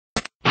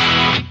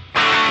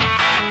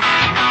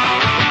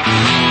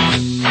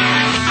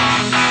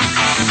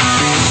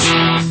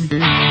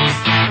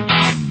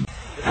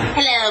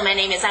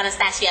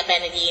Anastasia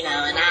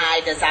Benedino, and I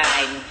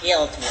design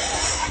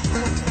guildware.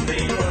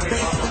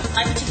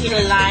 My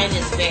particular line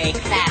is very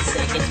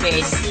classic. It's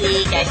very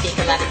sleek. I think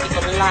a lot of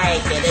people like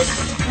it. As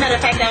a matter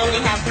of fact, I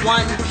only have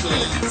one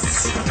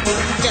piece.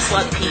 Just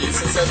one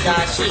piece. It's a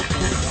dashiki.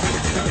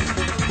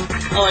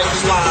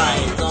 Orange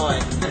lines on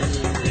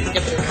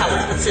different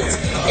colors.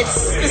 It's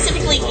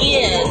specifically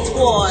geared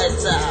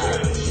towards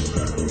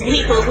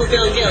people who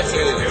feel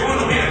guilty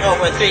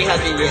over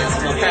 300 years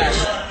of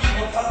oppression.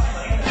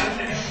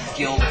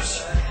 Guilt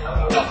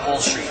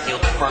upholstery,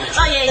 guilt furniture.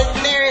 Oh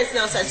yeah, there is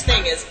no such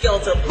thing as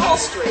guilt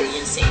upholstery,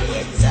 you see.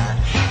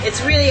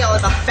 It's really all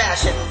about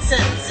fashion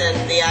sense and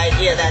the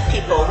idea that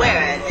people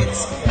wear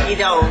it. You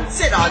don't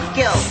sit on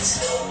guilt.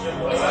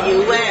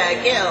 You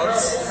wear guilt.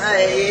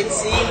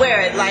 You wear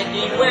it like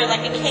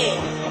a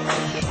cape.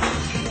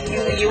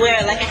 You wear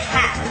it like a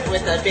hat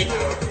with a big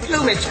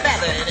plumage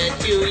feather in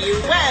it. You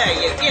wear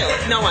your guilt.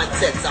 No one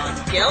sits on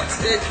guilt.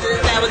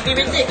 That would be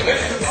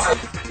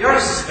ridiculous. The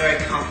artist is a very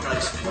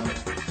complex woman.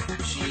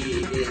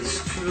 She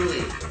is truly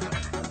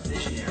a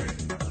visionary,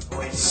 a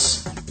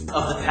voice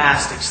of the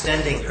past,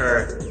 extending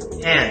her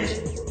hand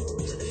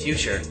to the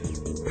future.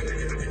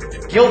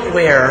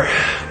 Guildware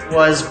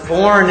was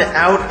born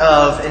out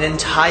of an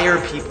entire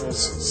people's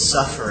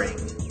suffering.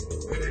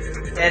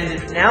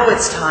 And now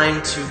it's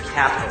time to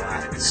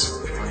capitalize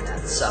on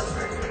that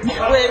suffering.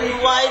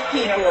 When white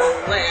people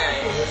wear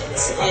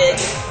it,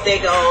 they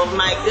go,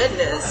 my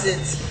goodness,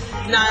 it's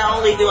not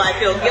only do I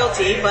feel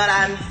guilty, but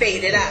I'm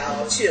faded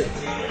out too.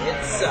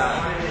 It's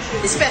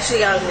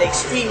especially on the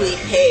extremely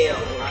pale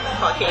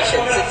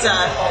Caucasians.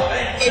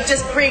 It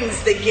just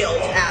brings the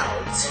guilt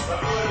out.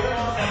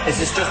 Is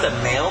this just a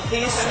male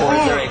piece, or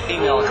is there a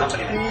female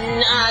accompaniment?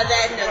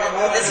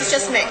 No, this is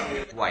just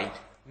male. White,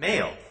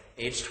 male,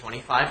 age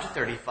 25 to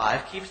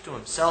 35, keeps to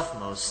himself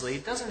mostly,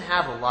 doesn't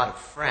have a lot of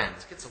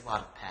friends, gets a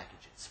lot of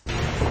packages.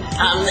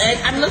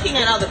 I'm looking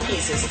at other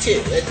pieces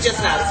too. It's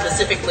just not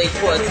specifically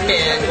towards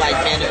men,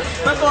 white men,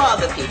 but for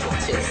other people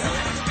too.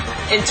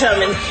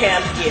 Internment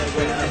camp gear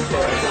for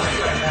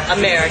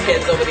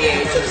Americans over the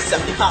age of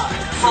 75.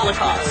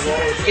 Holocaust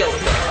guild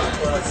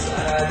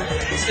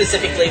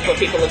specifically for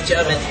people of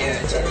German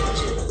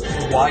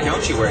heritage. Why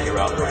don't you wear your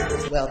own wear?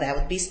 Well, that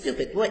would be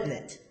stupid, wouldn't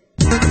it?